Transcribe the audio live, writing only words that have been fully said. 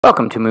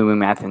Welcome to Moving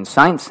Math and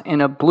Science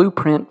and a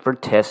blueprint for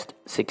test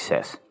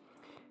success.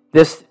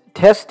 This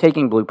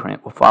test-taking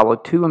blueprint will follow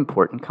two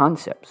important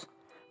concepts.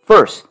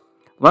 First,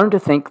 learn to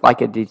think like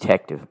a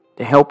detective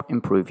to help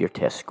improve your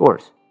test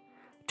scores.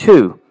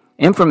 2,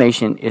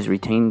 information is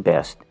retained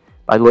best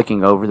by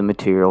looking over the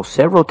material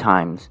several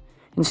times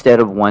instead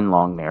of one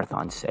long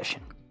marathon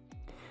session.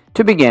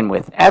 To begin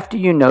with, after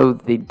you know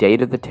the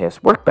date of the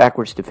test, work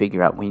backwards to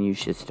figure out when you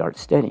should start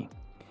studying.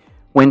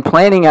 When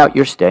planning out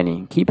your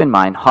studying, keep in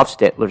mind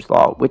Hofstadter's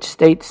law, which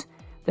states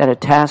that a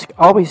task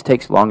always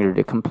takes longer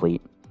to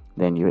complete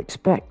than you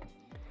expect.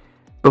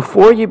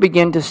 Before you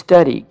begin to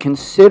study,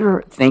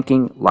 consider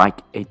thinking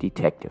like a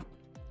detective.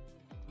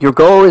 Your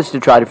goal is to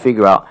try to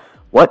figure out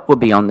what will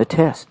be on the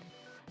test.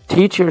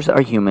 Teachers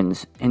are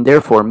humans, and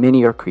therefore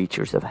many are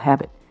creatures of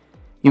habit.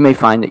 You may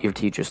find that your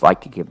teachers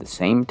like to give the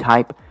same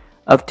type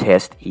of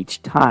test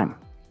each time.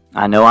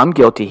 I know I'm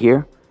guilty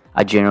here.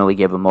 I generally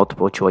give a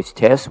multiple choice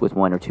test with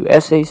 1 or 2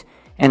 essays,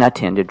 and I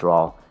tend to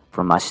draw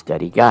from my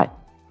study guide.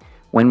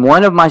 When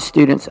one of my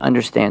students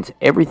understands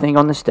everything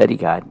on the study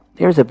guide,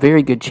 there's a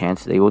very good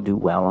chance they will do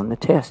well on the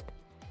test.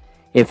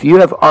 If you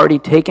have already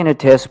taken a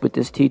test with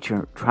this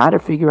teacher, try to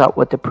figure out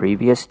what the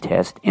previous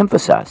test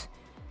emphasized.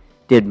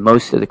 Did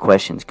most of the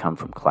questions come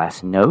from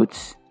class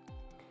notes,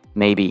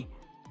 maybe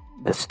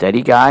the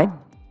study guide,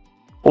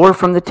 or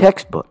from the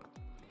textbook?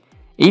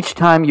 Each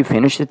time you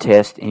finish the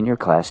test in your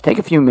class, take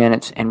a few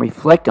minutes and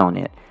reflect on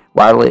it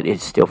while it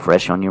is still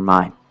fresh on your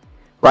mind.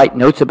 Write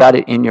notes about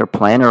it in your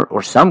planner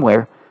or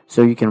somewhere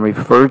so you can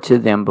refer to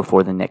them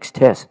before the next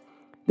test.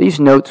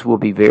 These notes will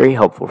be very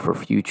helpful for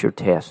future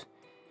tests.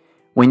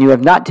 When you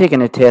have not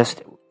taken a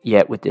test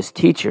yet with this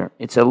teacher,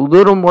 it's a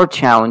little more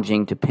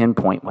challenging to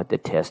pinpoint what the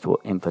test will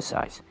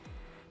emphasize.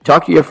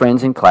 Talk to your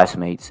friends and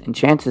classmates, and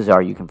chances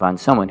are you can find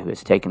someone who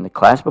has taken the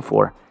class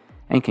before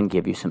and can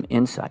give you some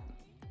insight.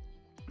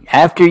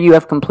 After you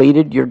have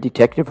completed your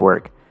detective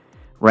work,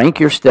 rank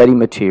your study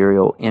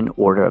material in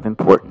order of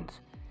importance.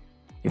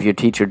 If your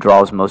teacher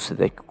draws most of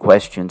the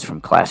questions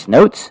from class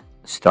notes,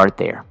 start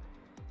there.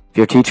 If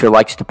your teacher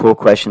likes to pull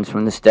questions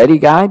from the study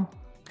guide,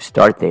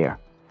 start there.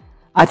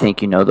 I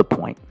think you know the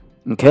point,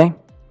 okay?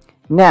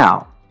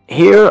 Now,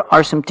 here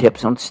are some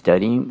tips on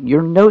studying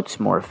your notes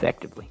more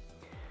effectively.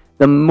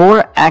 The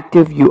more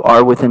active you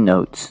are with the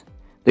notes,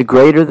 the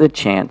greater the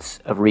chance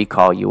of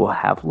recall you will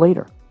have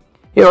later.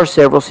 Here are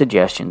several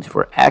suggestions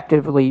for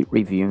actively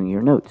reviewing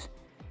your notes.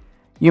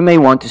 You may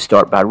want to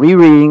start by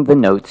rereading the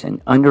notes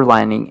and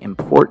underlining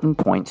important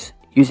points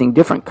using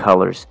different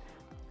colors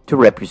to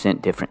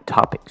represent different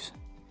topics.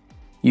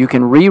 You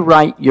can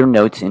rewrite your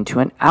notes into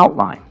an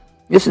outline.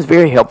 This is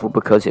very helpful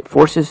because it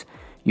forces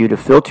you to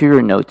filter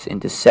your notes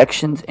into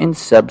sections and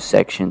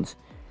subsections,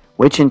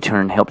 which in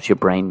turn helps your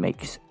brain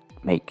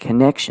make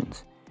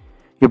connections.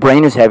 Your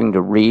brain is having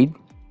to read,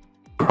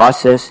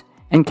 process,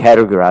 and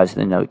categorize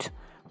the notes,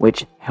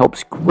 which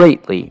helps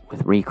greatly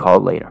with recall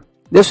later.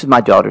 This is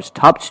my daughter's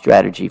top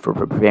strategy for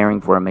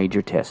preparing for a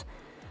major test.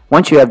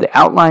 Once you have the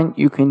outline,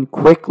 you can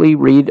quickly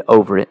read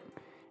over it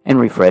and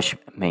refresh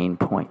main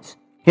points.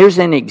 Here's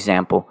an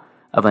example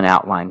of an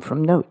outline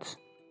from notes.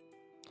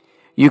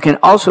 You can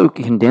also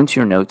condense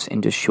your notes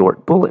into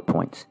short bullet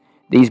points.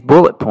 These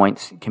bullet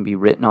points can be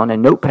written on a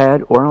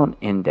notepad or on an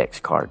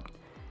index card.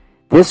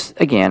 This,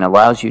 again,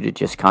 allows you to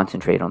just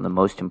concentrate on the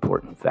most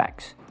important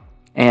facts.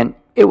 And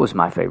it was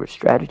my favorite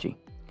strategy.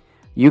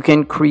 You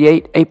can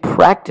create a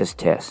practice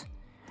test.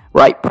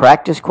 Write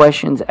practice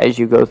questions as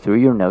you go through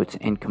your notes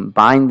and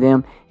combine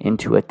them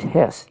into a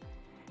test.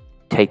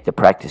 Take the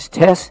practice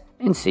test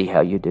and see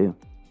how you do.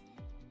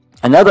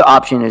 Another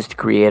option is to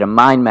create a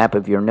mind map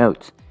of your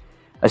notes.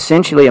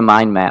 Essentially, a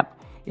mind map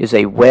is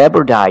a web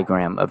or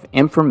diagram of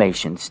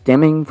information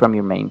stemming from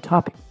your main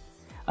topic.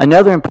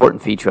 Another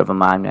important feature of a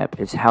mind map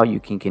is how you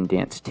can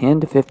condense 10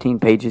 to 15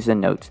 pages of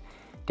notes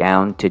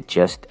down to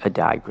just a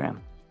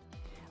diagram.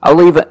 I'll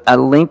leave a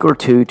link or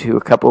two to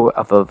a couple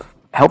of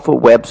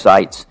helpful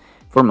websites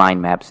for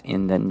mind maps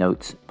in the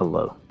notes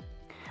below.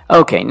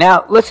 Okay,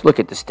 now let's look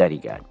at the study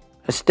guide.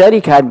 A study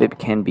guide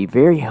can be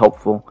very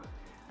helpful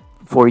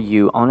for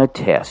you on a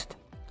test.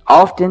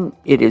 Often,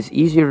 it is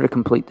easier to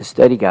complete the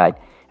study guide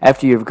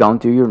after you've gone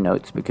through your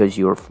notes because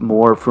you're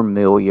more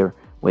familiar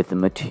with the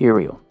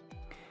material.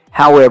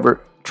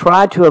 However,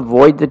 try to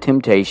avoid the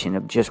temptation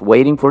of just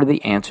waiting for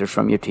the answers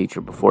from your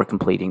teacher before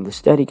completing the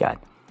study guide.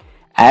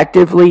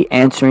 Actively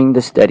answering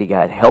the study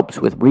guide helps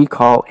with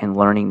recall and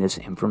learning this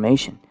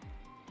information.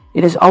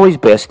 It is always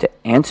best to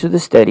answer the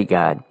study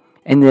guide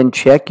and then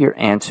check your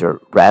answer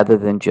rather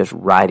than just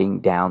writing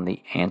down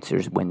the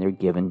answers when they're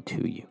given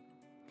to you.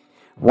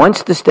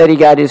 Once the study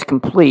guide is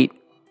complete,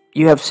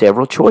 you have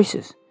several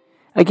choices.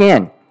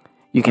 Again,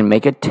 you can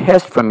make a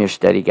test from your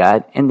study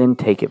guide and then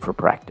take it for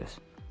practice.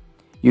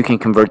 You can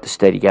convert the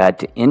study guide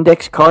to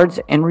index cards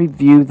and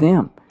review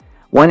them.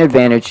 One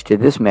advantage to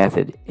this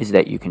method is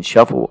that you can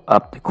shuffle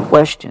up the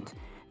questions.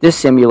 This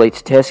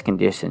simulates test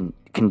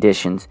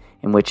conditions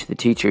in which the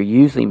teacher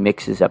usually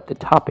mixes up the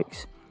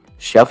topics.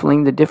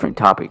 Shuffling the different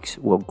topics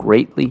will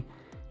greatly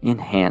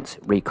enhance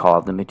recall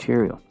of the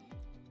material.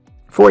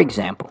 For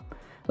example,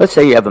 let's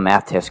say you have a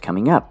math test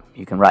coming up.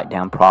 You can write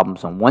down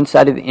problems on one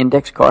side of the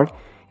index card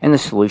and the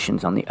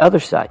solutions on the other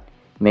side.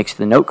 Mix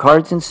the note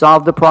cards and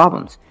solve the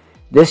problems.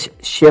 This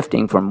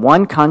shifting from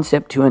one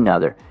concept to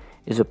another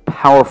is a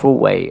powerful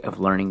way of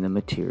learning the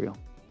material.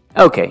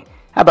 Okay,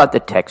 how about the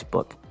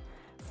textbook?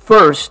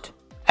 First,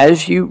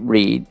 as you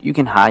read, you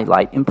can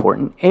highlight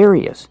important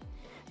areas.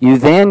 You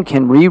then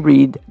can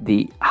reread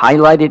the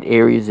highlighted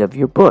areas of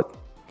your book.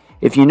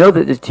 If you know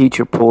that the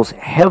teacher pulls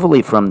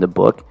heavily from the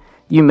book,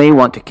 you may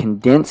want to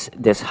condense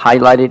this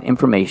highlighted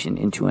information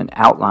into an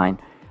outline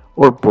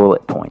or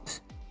bullet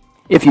points.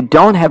 If you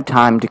don't have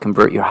time to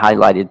convert your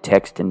highlighted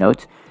text to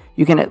notes,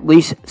 you can at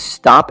least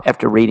stop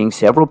after reading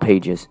several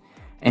pages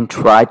and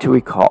try to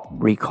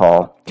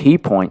recall key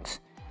points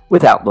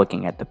without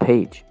looking at the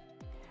page.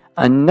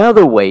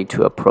 Another way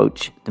to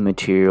approach the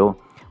material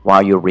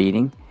while you're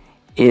reading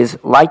is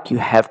like you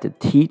have to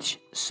teach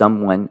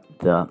someone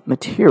the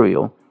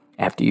material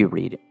after you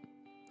read it.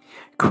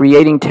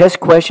 Creating test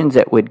questions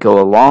that would go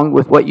along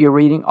with what you're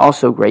reading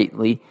also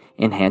greatly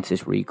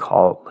enhances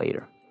recall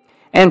later.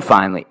 And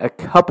finally, a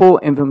couple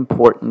of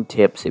important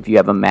tips if you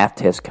have a math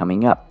test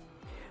coming up.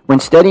 When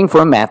studying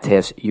for a math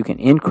test, you can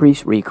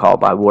increase recall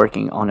by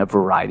working on a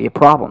variety of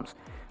problems.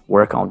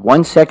 Work on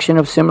one section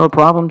of similar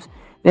problems,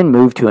 then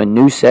move to a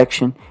new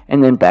section,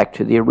 and then back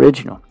to the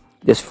original.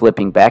 This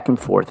flipping back and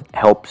forth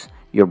helps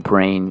your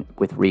brain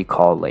with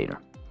recall later.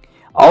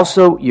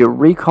 Also, your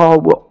recall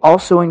will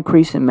also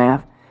increase in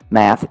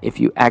math if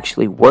you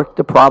actually work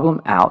the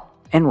problem out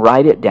and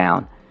write it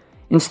down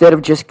instead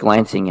of just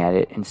glancing at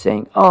it and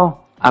saying, "Oh,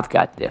 I've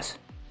got this."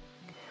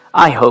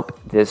 I hope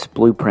this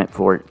blueprint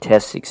for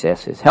test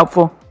success is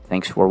helpful.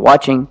 Thanks for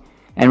watching.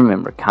 And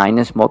remember,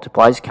 kindness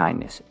multiplies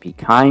kindness. Be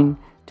kind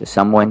to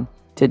someone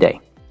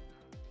today.